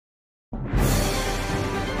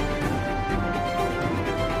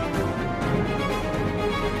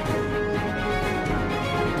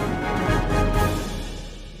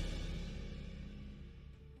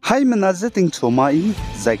Hai menaza ting chomai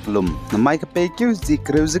zaiklum namai ka pekyu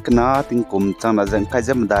zikreuzik na ting kum chana jang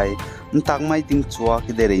khaijam dai ntang mai ting chua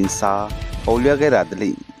ki derin sa paulia ge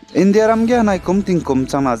radli India ramge nai kum ting kum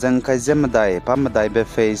chana jang khaijam dai pam dai be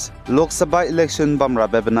face Lok Sabha election bamra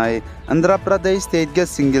bebanai Andhra Pradesh state ge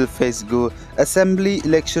single face gu assembly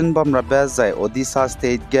election bamra be zai Odisha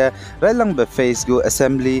state ge railang be face gu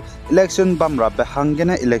assembly election bamra be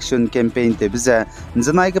hangena election campaign te biza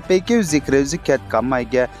janai ge pekyu zikreuzik ket kamai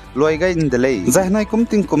ge loiga indlei zahnai kum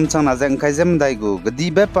ting kum chana jang khaijam dai gu gdi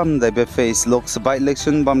be pam dai be face Lok Sabha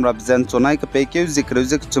election bamra jan chonai ge pekyu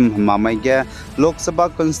zikreuzik chum mamai ge Lok Sabha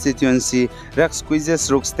constituency rex quizzes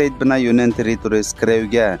rook state bana union territories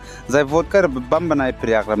kreuge zai vote kar bam banai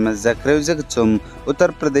priyagram za kreuzik chum Uttar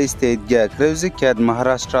Pradesh state ge kreuzik ket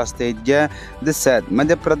Maharashtra state ge the said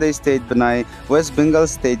Madhya Pradesh state banai West Bengal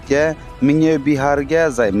state ge Mingye Bihar ge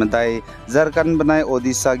zai madai Jharkhand banai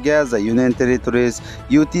Odisha ge za union territories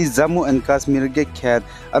UT Jammu and Kashmir ge ket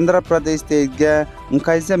Andhra Pradesh state ge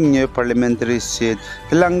Mkhaija Mingye parliamentary seat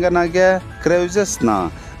Telangana ge kreujes na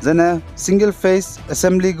Zana single phase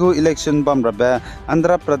assembly gu election bamrabe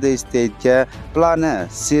Andhra Pradesh state ge plana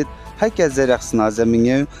seat haike zerax na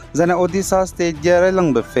zaminge zana Odisha state ge railang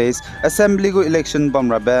be face assembly gu election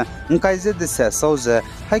bamrabe nkaije de sa soze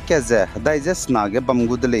haike ze digest na ge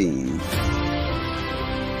bamgudli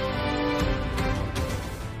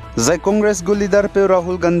Zai Congress gu leader pe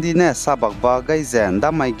Rahul Gandhi ne sabak ba gai zen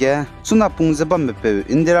da mai ge chuna pungje bam pe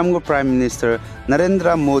Indiram gu prime minister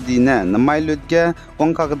Narendra Modi ne namai lut ge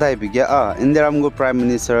wangka gdai bi ge a Indiram gu prime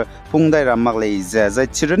minister pungdai ram mak lei ze zai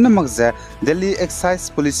chiren mak ze Delhi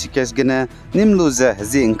excise police case ge ne nimlu ze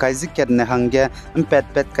zi inkai zi ket ne hangge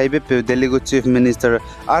pet kai be pe Delhi gu chief minister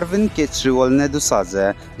Arvind Kejriwal ne du sa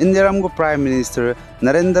ze Indiram gu prime minister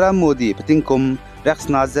Narendra Modi patingkum Rex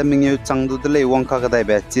Naza Mingyu Changdu Dele Wangka Gadai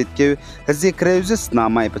Betchit Q Hazi Creuses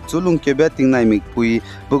Namai Patulung Kebeting Naimik Pui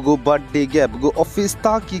Bugu Birthday Ge Bugu Office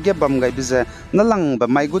Taki Ge Bamgai Bize Nalang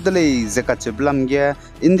Bamai Gudele Zekachiblam Ge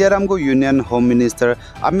Indiaramgo Union Home Minister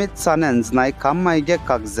Amit Sanans Nai Kamai Ge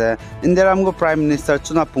Kakze Indiaramgo Prime Minister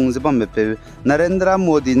Chuna Pungzibam Bepe Narendra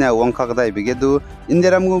Modi Ne Wangka Gadai Bigedu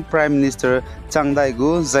Indiaramgo Prime Minister Changdai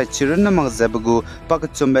Gu Zai Chirin Namag Zebugu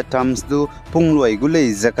Pakachumbe Tams Du Pungloi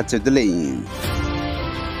Gule Zekachidele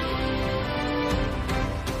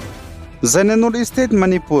Zane North State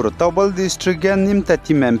Manipur Tawbal District gen nim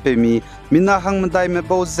tati mempemi mina hang madai me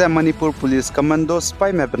bo ze Manipur Police Commando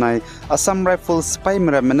spy me banai Assam Rifle spy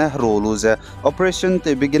me mena rolu ze operation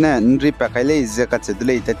te begina nri pakaile ze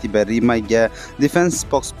kachedle tati beri mai ge defense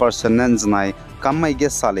spokesperson nanznai kamai ge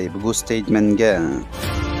sale bu statement ge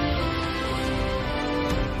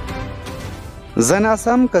Zan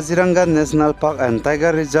Assam Kaziranga National Park and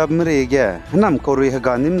Tiger Reserve Mirege Nam Kori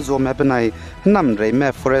Haganim Zome Benai Nam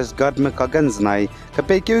Reme Forest Guard Mekaganznai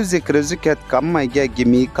Kapekyu Zikriziket Kamai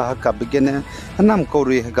Gimi Kahaka Begene Nam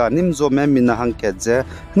Kori Haganim Zome Minahankedze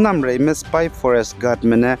Nam Reme Spy Forest Guard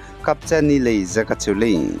Mene Kapchani Lei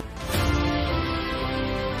Zakatuli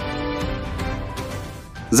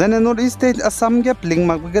Zane North State Assam ge pling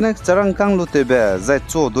mak begene charangkang lutebe zai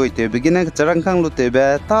cho doi te begene charangkang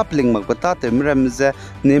lutebe ta pling mak bata te mremze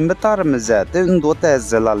nimbatar meze te ndote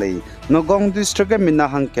zelali Nogong district mina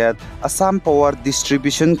hangket Assam Power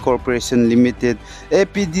Distribution Corporation Limited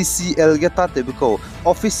APDCL ge ta te biko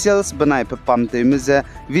officials banai pe pamte meze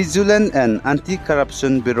Vigilant and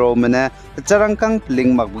Anti-Corruption Bureau mene charangkang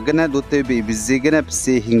pling mak begene dote be bizigene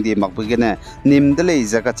pse hingdi mak begene nimdele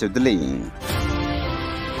zakachudele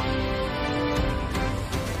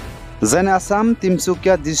Zan Assam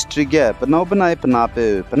Timsukia district ge panau banai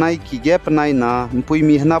panape panai ki ge panai na mpui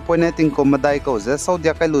mi hna poine ting ko madai ko ze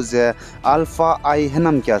saudia kai lu ze alpha I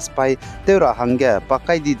hanam kya spy teura hangge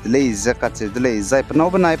pakai di dlei ze ka che dlei zai panau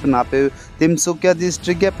banai panape Timsukia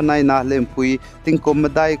district ge panai na le mpui ting ko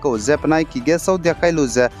madai ko ze panai ki ge saudia kai lu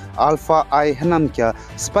ze alpha I hanam kya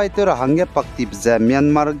spy teura hangge paktip ze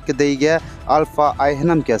Myanmar ke dei ge alpha I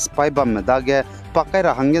hanam kya spy bam madage pakai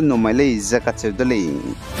ra hangge no mai le ze ka che dlei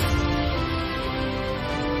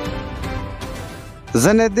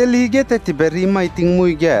Zane Delhi ge te tiberi mai ting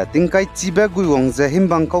mui ge tingkai chibe gui wong ze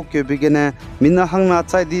himbang kau ke bigene mina hang na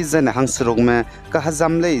chai di zane hang srok me ka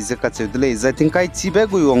hazam le ze ka chudle ze tingkai chibe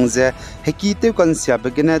gui wong ze heki te kan sia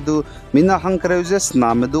bigene du mina hang kreuze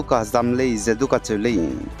sna me du ka hazam le ze du ka chule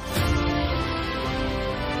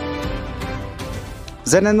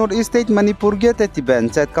Zane North State Manipur ge te tiben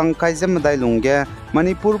chat kang kai zem dai lungge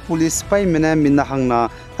Manipur Police pai mena mina hangna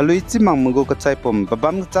halui chimang mungu ka chai pom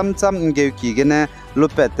babam cham nge ki gene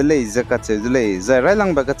lupet le ze ka che le za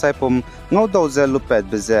railang ba ka chai pom ngau do ze lupet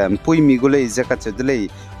be ze pui mi gu le ze ka che le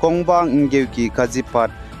kongbang nge ki kaji pat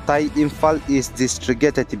tai Imphal East District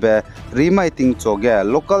ge tibe rimai ting choge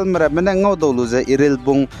local mera mena ngau dolu je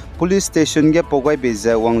Irilbung police station ge pogai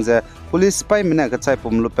beje wangje police pai mena ka chai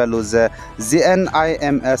pum lu pelu je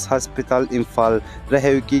GNIMS hospital Imphal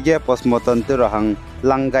reheuki ge postmortem te rahang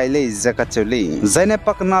langai le zaka chuli zaine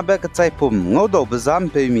pakna be ka chai pum ngau do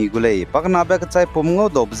bazam pe mi gulei pakna be ka chai pum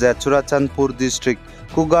ngau do bje Churachandpur district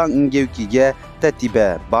kuga ngeu ki ge tatibe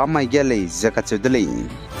ba mai ge le zaka chudli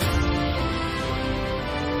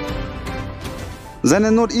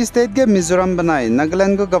Zane North East State ge Mizoram banai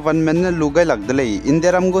Nagaland go government ne lugai lagdalei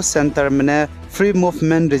Indiaram go center mene free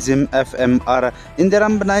movement regime FMR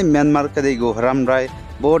Indiaram banai Myanmar kadei go haram rai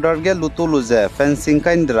border ge lutulu je fencing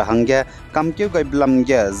kain drahangge kamkeu gai blam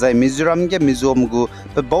ge zai Mizoram ge Mizom go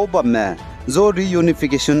pe bawba me zo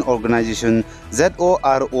reunification organization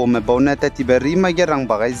ZORO me bawna tatibe rima ge rang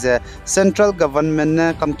bagai je central government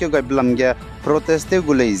ne kamkeu gai blam ge proteste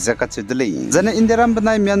gulei zakachudlei zane Indiaram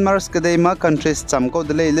banai Myanmar skadei ma countries chamko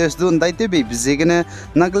dlei les dun daite be bizigene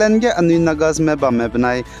Nagaland ge anui nagas me ba me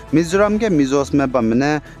banai Mizoram ge Mizos me ba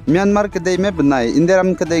mene Myanmar kadei me banai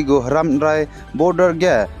Indiaram kadei go haram rai border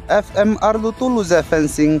ge FMR lutulu ze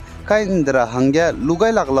fencing kaindra hangge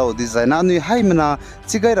lugai laglau design anui haimna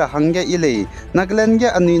chigaira hangge ile Nagaland ge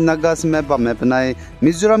anui nagas me ba me banai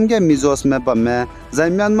Mizoram ge Mizos me ba me zai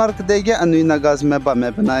Myanmar kadei ge anui nagas me ba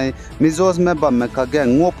me banai Mizos me ba me ka ge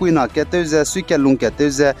ngopuina keteuze suikelung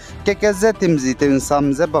keteuze kekeze timzi teun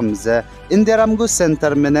samze bamze Indiaram go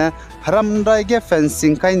center mene haram rai ge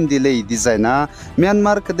fencing kain delay designa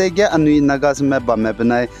Myanmar kadei ge anui nagas me ba me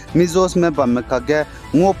banai Mizos me ba me ka ge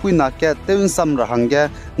ngopuina ke teun sam rahange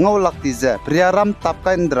ngau lakti je priyaram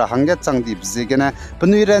tapka indra hange changdi bzigene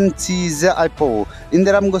pnuiren chi je aipo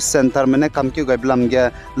Indiaram go center mene kamkyu gai blam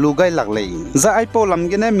ge lugai laglei za aipo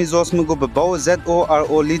lamgene Mizos mu go bau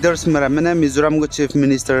ZORO leaders mera mene Mizoram go chief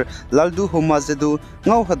minister Laldu Humazedu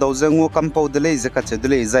ngau hadau je ngo kampau delei je ka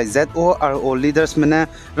chedlei zai ZORO leaders mene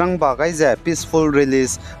rangba gai je peaceful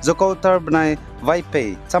release zokautar bnai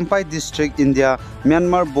Vaipe Champai district India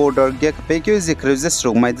Myanmar border ge pekyu zikruje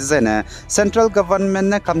strongmai design central government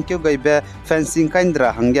ne kamkyu gaibe fencing kaindra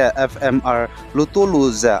hangge FMR lutulu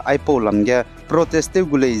je aipo lamge proteste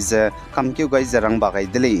gulei je kamkyu gai jarang bagai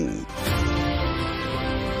delei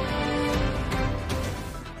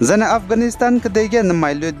Zane Afghanistan kadei ge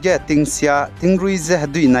namailut ge tingsia tingrui je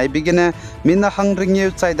hadui nai bigene mina hangringeu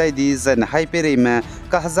chaidai di zane haipere me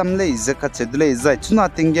kahzam le je kachedle zai chuna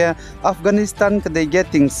tingge Afghanistan kadei ge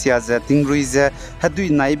tingsia je tingrui je hadui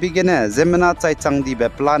nai bigene zemena chai changdi be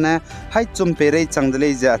plane hai chumpere changdle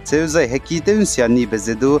je cheuze heki teunsia ni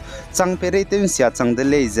bezedu changpere teunsia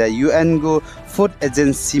changdle je UN go food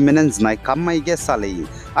agency menen nai kamai ge salei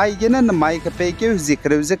ai gene namai ka pekeu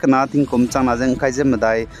zikreuze kana ting komchang na jeng khaije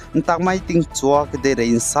madai takmai ting chua ke de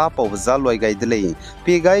rein sa pau za loi gai dele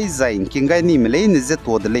pe gai zain king gai ni mele ni je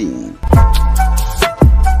to dele